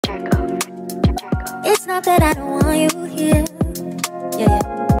It's not that I don't want you here. Yeah.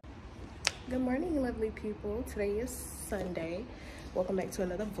 Good morning, lovely people. Today is Sunday. Welcome back to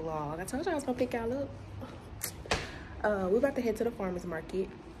another vlog. I told you I was gonna pick y'all up. We're about to head to the farmer's market.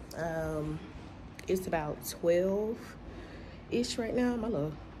 It's about 12-ish right now. My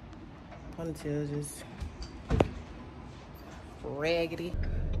little ponytail just raggedy.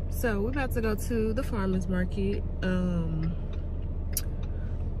 So we're about to go to the farmer's market.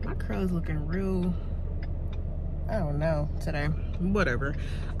 My curl's looking real, I don't know today. Whatever.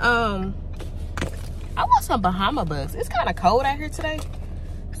 I want some Bahama Bugs. It's kind of cold out here today,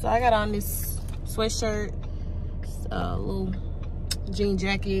 so I got on this sweatshirt, little jean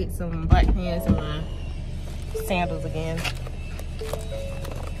jacket, some black pants, and my sandals again.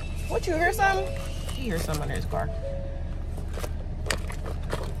 What, you hear something? You hear something in his car.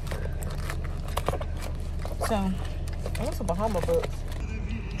 So I want some Bahama Bugs.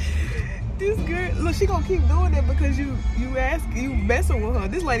 This girl, look, she gonna keep doing it because you messing with her.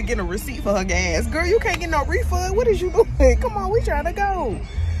 This lady getting a receipt for her gas. Girl, you can't get no refund. What is you doing? Come on, we trying to go.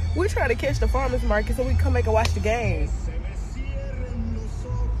 We trying to catch the farmer's market so we can come back and watch the game.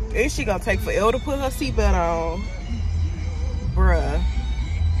 Is she gonna take forever to put her seatbelt on? Bruh.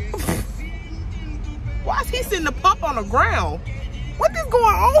 Why is he sitting the pump on the ground? What is going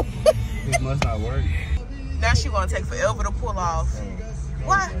on? This must not work. Now she gonna take forever to pull off.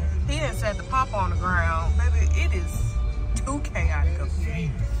 What? He didn't set the pump on the ground. Baby, it is too chaotic up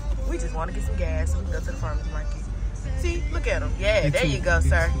here. We just want to get some gas so we can go to the farmer's market. See, look at him. Yeah, there you go,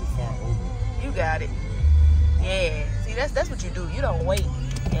 sir. You got it. Yeah. See, that's what you do. You don't wait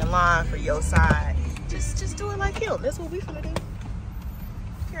in line for your side. Just do it like him. That's what we finna do.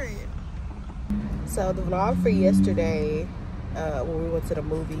 Period. So the vlog for yesterday, when we went to the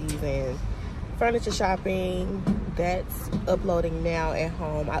movies and furniture shopping, that's uploading now at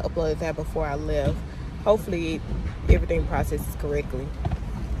home. I uploaded that before I left. Hopefully everything processes correctly,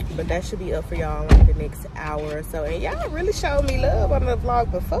 but that should be up for y'all in like the next hour or so. And y'all really showed me love on the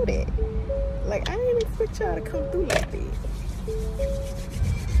vlog before that. Like, I didn't expect y'all to come through like this.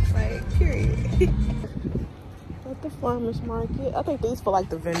 Like, period. At the farmer's market, I think these for like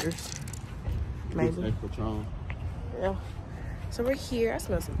the vendors, maybe. Yeah. So we're here. I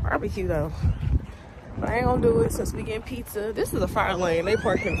smell some barbecue though, but I ain't gonna do it since we getting pizza. This is a fire lane. They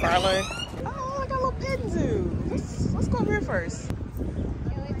parked in fire lane. Oh, I got a little petting zoo. Let's go over here first.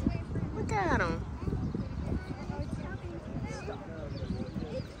 Look at them.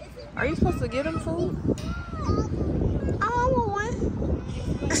 Are you supposed to get them food? Oh, I want one.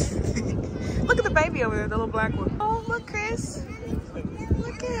 Look at the baby over there, the little black one. Oh, look, Chris.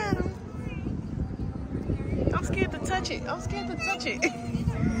 Look at him. I'm scared to touch it. I'm scared to touch it.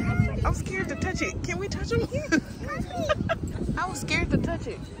 I'm scared to touch it. Can we touch him? I was scared to touch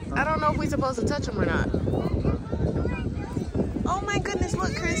it. I don't know if we're supposed to touch him or not. Oh my goodness,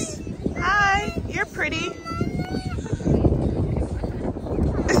 look, Chris. Hi, you're pretty.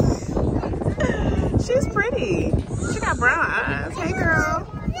 She's pretty. She got brown eyes. Hey, girl.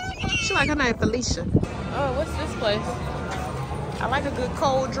 She like her name, Felicia. Oh, what's this place? I like a good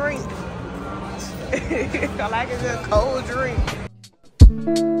cold drink. I like a good cold drink.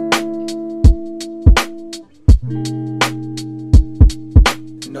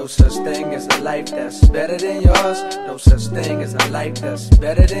 No such thing as a life that's better than yours. No such thing as a life that's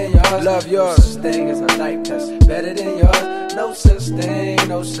better than yours. Love yours. No such thing as a life that's better than yours. No such thing,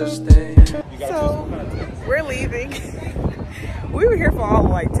 no such thing. So, we're leaving. We were here for all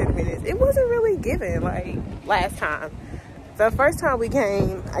like 10 minutes. It wasn't really given like last time. The first time we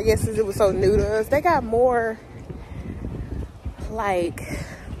came, I guess since it was so new to us, they got more like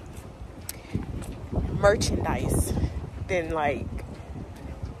merchandise than like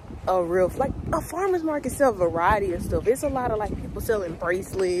a real, like a farmer's market sell a variety of stuff. It's a lot of like people selling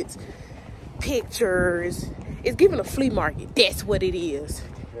bracelets, pictures. It's giving a flea market. That's what it is.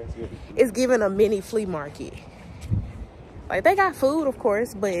 It's giving a mini flea market. Like, they got food, of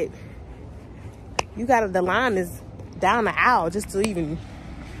course, but you gotta, the line is down the aisle just to even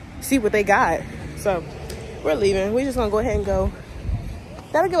see what they got. So we're leaving. We're just gonna go ahead and go.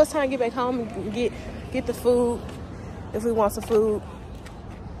 That'll give us time to get back home and get the food if we want some food.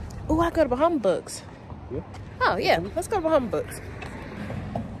 Oh, I go to Bahama Bugs. Yeah. Oh yeah, let's go to Bahama Bugs.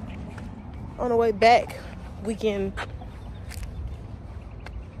 On the way back, we can.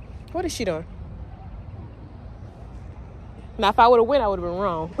 What is she doing? Now, if I would have went, I would have been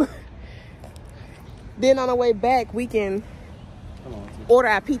wrong. Then on the way back, we can order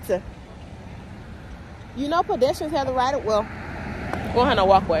our pizza. You know, pedestrians have the right of, well, we don't have no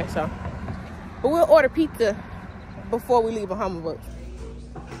walkway, so. But we'll order pizza before we leave Bahama Bugs.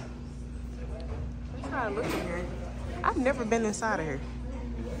 how it looks in here. I've never been inside of here.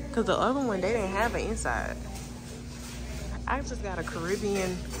 Because the other one, they didn't have it inside. I just got a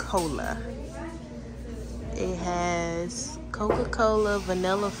Caribbean Cola. It has Coca-Cola,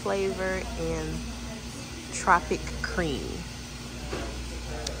 vanilla flavor, and tropic cream.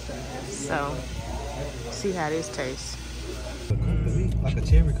 So, see how this tastes. Like a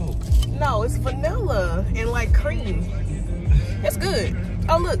cherry Coke. No, it's vanilla and like cream. It's good.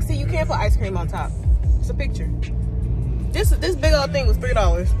 Oh look, see, you can't put ice cream on top. It's a picture. This big old thing was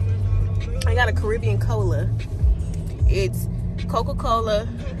 $3. I got a Caribbean Cola. It's Coca-Cola.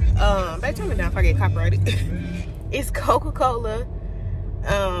 Babe, turn it down if I get copyrighted. It's Coca-Cola,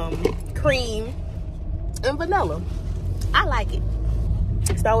 cream, and vanilla. I like it.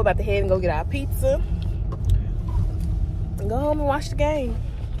 So we're about to head and go get our pizza. And go home and watch the game.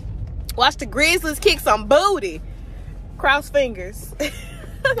 Watch the Grizzlies kick some booty. Cross fingers.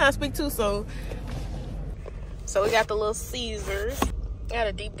 Not speak too soon. So we got the little Caesars. I got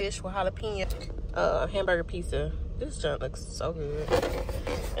a deep dish with jalapeno hamburger pizza. This junk looks so good.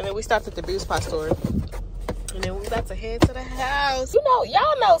 And then we stopped at the Beauty Spot store. And then we about to head to the house. You know,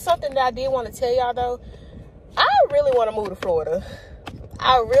 y'all know something that I did want to tell y'all though. I really want to move to Florida.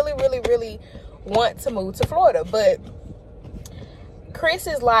 I really, really, really want to move to Florida. But Chris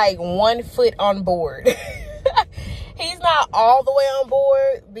is like 1 foot on board. He's not all the way on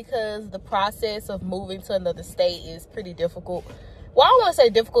board because the process of moving to another state is pretty difficult. Well, I don't want to say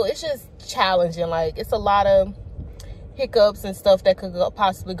difficult. It's just challenging. Like, it's a lot of hiccups and stuff that could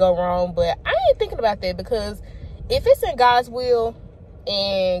possibly go wrong. But I ain't thinking about that because if it's in God's will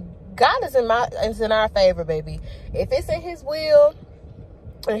and God is in our favor, baby. If it's in his will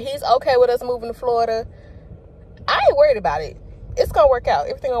and he's okay with us moving to Florida, I ain't worried about it. It's going to work out.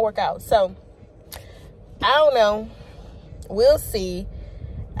 Everything going to work out. So, I don't know. We'll see.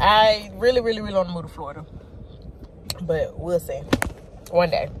 I really, really, really want to move to Florida. But we'll see. One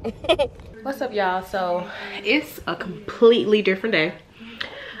day. What's up, y'all? So, it's a completely different day.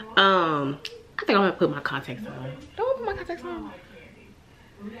 I think I'm going to put my contacts on. Don't put my contacts on.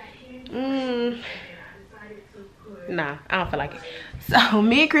 Nah, I don't feel like it. So,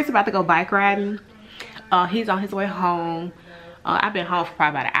 me and Chris are about to go bike riding. He's on his way home. I've been home for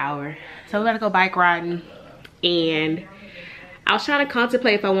probably about an hour. So, we're going to go bike riding. And I was trying to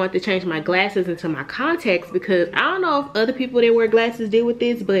contemplate if I wanted to change my glasses into my contacts because I don't know if other people that wear glasses deal with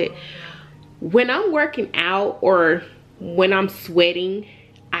this, but when I'm working out or when I'm sweating,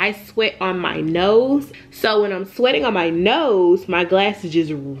 I sweat on my nose. So when I'm sweating on my nose, my glasses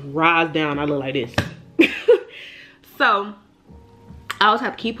just rise down. I look like this. So I always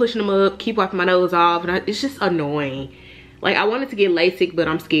have to keep pushing them up, keep wiping my nose off, and it's just annoying. Like, I wanted to get LASIK, but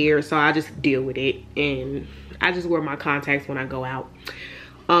I'm scared, so I just deal with it. And I just wear my contacts when I go out.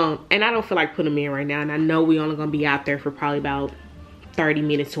 And I don't feel like putting them in right now. And I know we only gonna be out there for probably about 30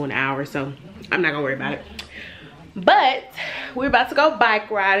 minutes to an hour. So I'm not gonna worry about it. But we're about to go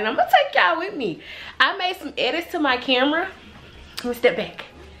bike riding. I'm gonna take y'all with me. I made some edits to my camera. Let me step back.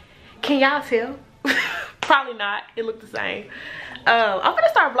 Can y'all tell? Probably not. It looked the same. I'm gonna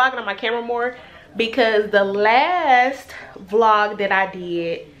start vlogging on my camera more because the last vlog that I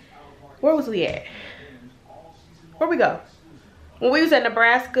did, where was we at? Where we go? When we was in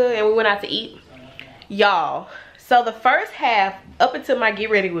Nebraska and we went out to eat, y'all. So the first half, up until my get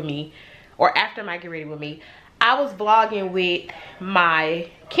ready with me, or after my get ready with me, I was vlogging with my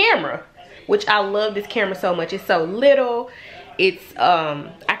camera, which I love this camera so much. It's so little. It's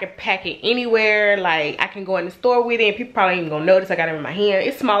I can pack it anywhere. Like, I can go in the store with it and people probably ain't even gonna notice I got it in my hand.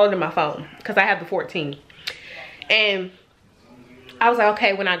 It's smaller than my phone because I have the 14. And I was like,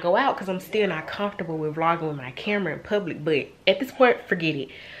 okay, when I go out, because I'm still not comfortable with vlogging with my camera in public, but at this point, forget it.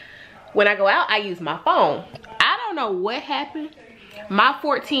 When I go out, I use my phone. I don't know what happened. My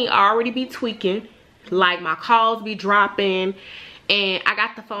 14 already be tweaking. Like, my calls be dropping. And I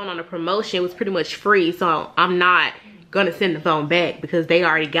got the phone on a promotion. It was pretty much free, so I'm not gonna send the phone back because they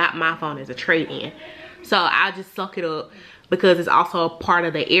already got my phone as a trade-in. So I just suck it up because it's also a part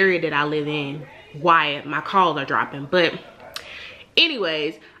of the area that I live in why my calls are dropping. But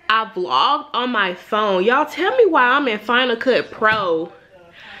anyways, I vlogged on my phone. Y'all tell me why I'm in Final Cut Pro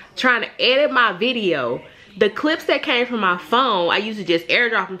trying to edit my video. The clips that came from my phone, I used to just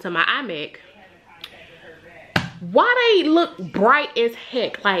airdrop them to my iMac. Why they look bright as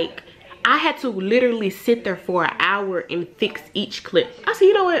heck? Like, I had to literally sit there for an hour and fix each clip. I said,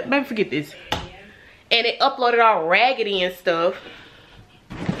 you know what, baby, forget this. And it uploaded all raggedy and stuff.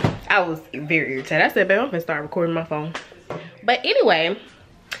 I was very irritated. I said, babe, I'm gonna start recording my phone. But anyway,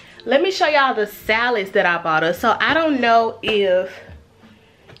 let me show y'all the salads that I bought us. So I don't know if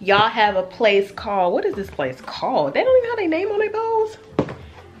y'all have a place called, what is this place called? They don't even have their name on their bowls.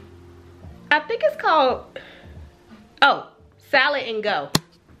 I think it's called, oh, Salad and Go.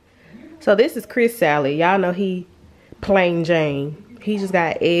 So this is Chris salad. Y'all know he plain Jane. He just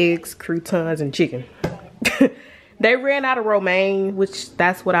got eggs, croutons, and chicken. They ran out of romaine, which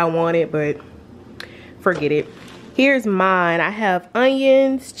that's what I wanted, but forget it. Here's mine. I have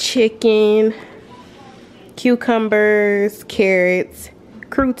onions, chicken, cucumbers, carrots,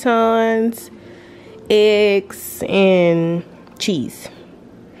 croutons, eggs, and cheese.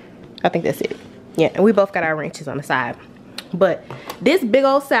 I think that's it. Yeah, and we both got our ranches on the side. But this big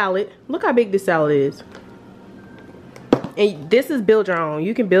old salad, look how big this salad is. And this is build your own.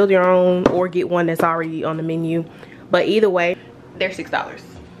 You can build your own or get one that's already on the menu. But either way, they're $6.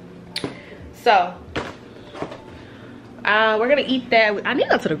 So, we're gonna eat that. I need to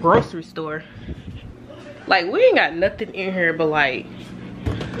go to the grocery store. Like, we ain't got nothing in here but like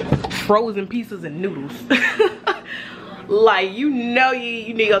frozen pieces and noodles. Like, you know,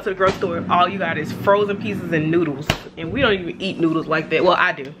 you need to go to the grocery store. All you got is frozen pieces and noodles. And we don't even eat noodles like that. Well,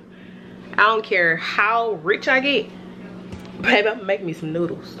 I do. I don't care how rich I get. Baby, I'm gonna make me some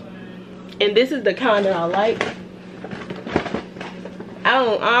noodles. And this is the kind that I like. I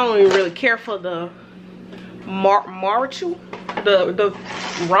don't even really care for the Maruchan, the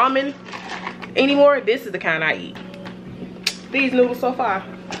ramen anymore. This is the kind I eat. These noodles so far.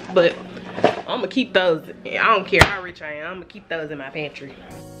 But I'm gonna keep those. I don't care how rich I am. I'm gonna keep those in my pantry.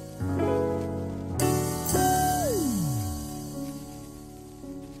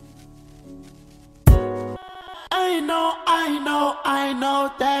 I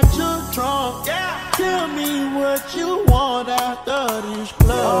know that you're drunk. Yeah. Tell me what you want after this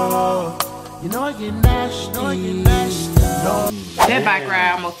club. You know I get nasty. That bike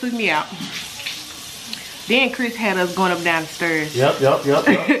ride almost took me out. Then Chris had us going up and down the stairs. Yep.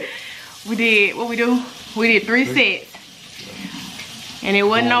 We did, what we do? We did 3 sets. And it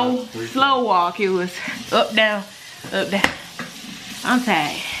wasn't no slow walk. It was up, down, up, down. I'm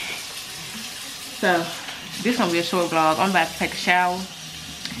tired. So, this gonna be a short vlog. I'm about to take a shower,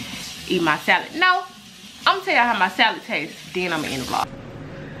 eat my salad. No, I'm gonna tell y'all how my salad tastes, then I'm gonna end the vlog.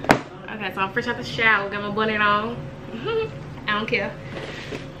 Okay, so I'm fresh out the shower, got my bonnet on. I don't care.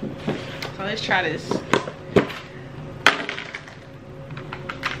 So let's try this.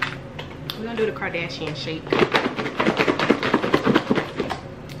 We're gonna do the Kardashian shake.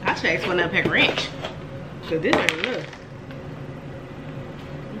 I should ask for another pack of ranch, cause this ain't enough.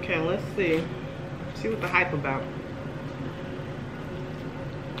 Okay, let's see. See what the hype about.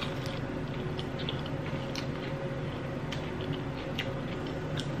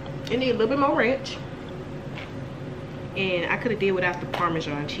 It need a little bit more ranch. And I could have did without the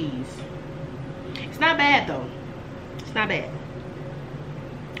Parmesan cheese. It's not bad though. It's not bad.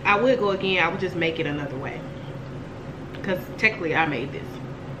 I would go again. I would just make it another way. Because technically I made this.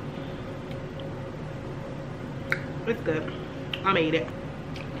 It's good. I made it.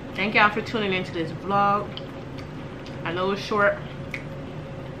 Thank y'all for tuning into this vlog. I know it's short,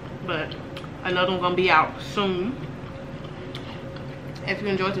 but another one gonna be out soon. If you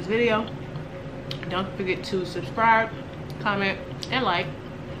enjoyed this video, don't forget to subscribe, comment, and like.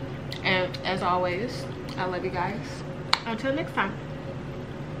 And as always, I love you guys. Until next time.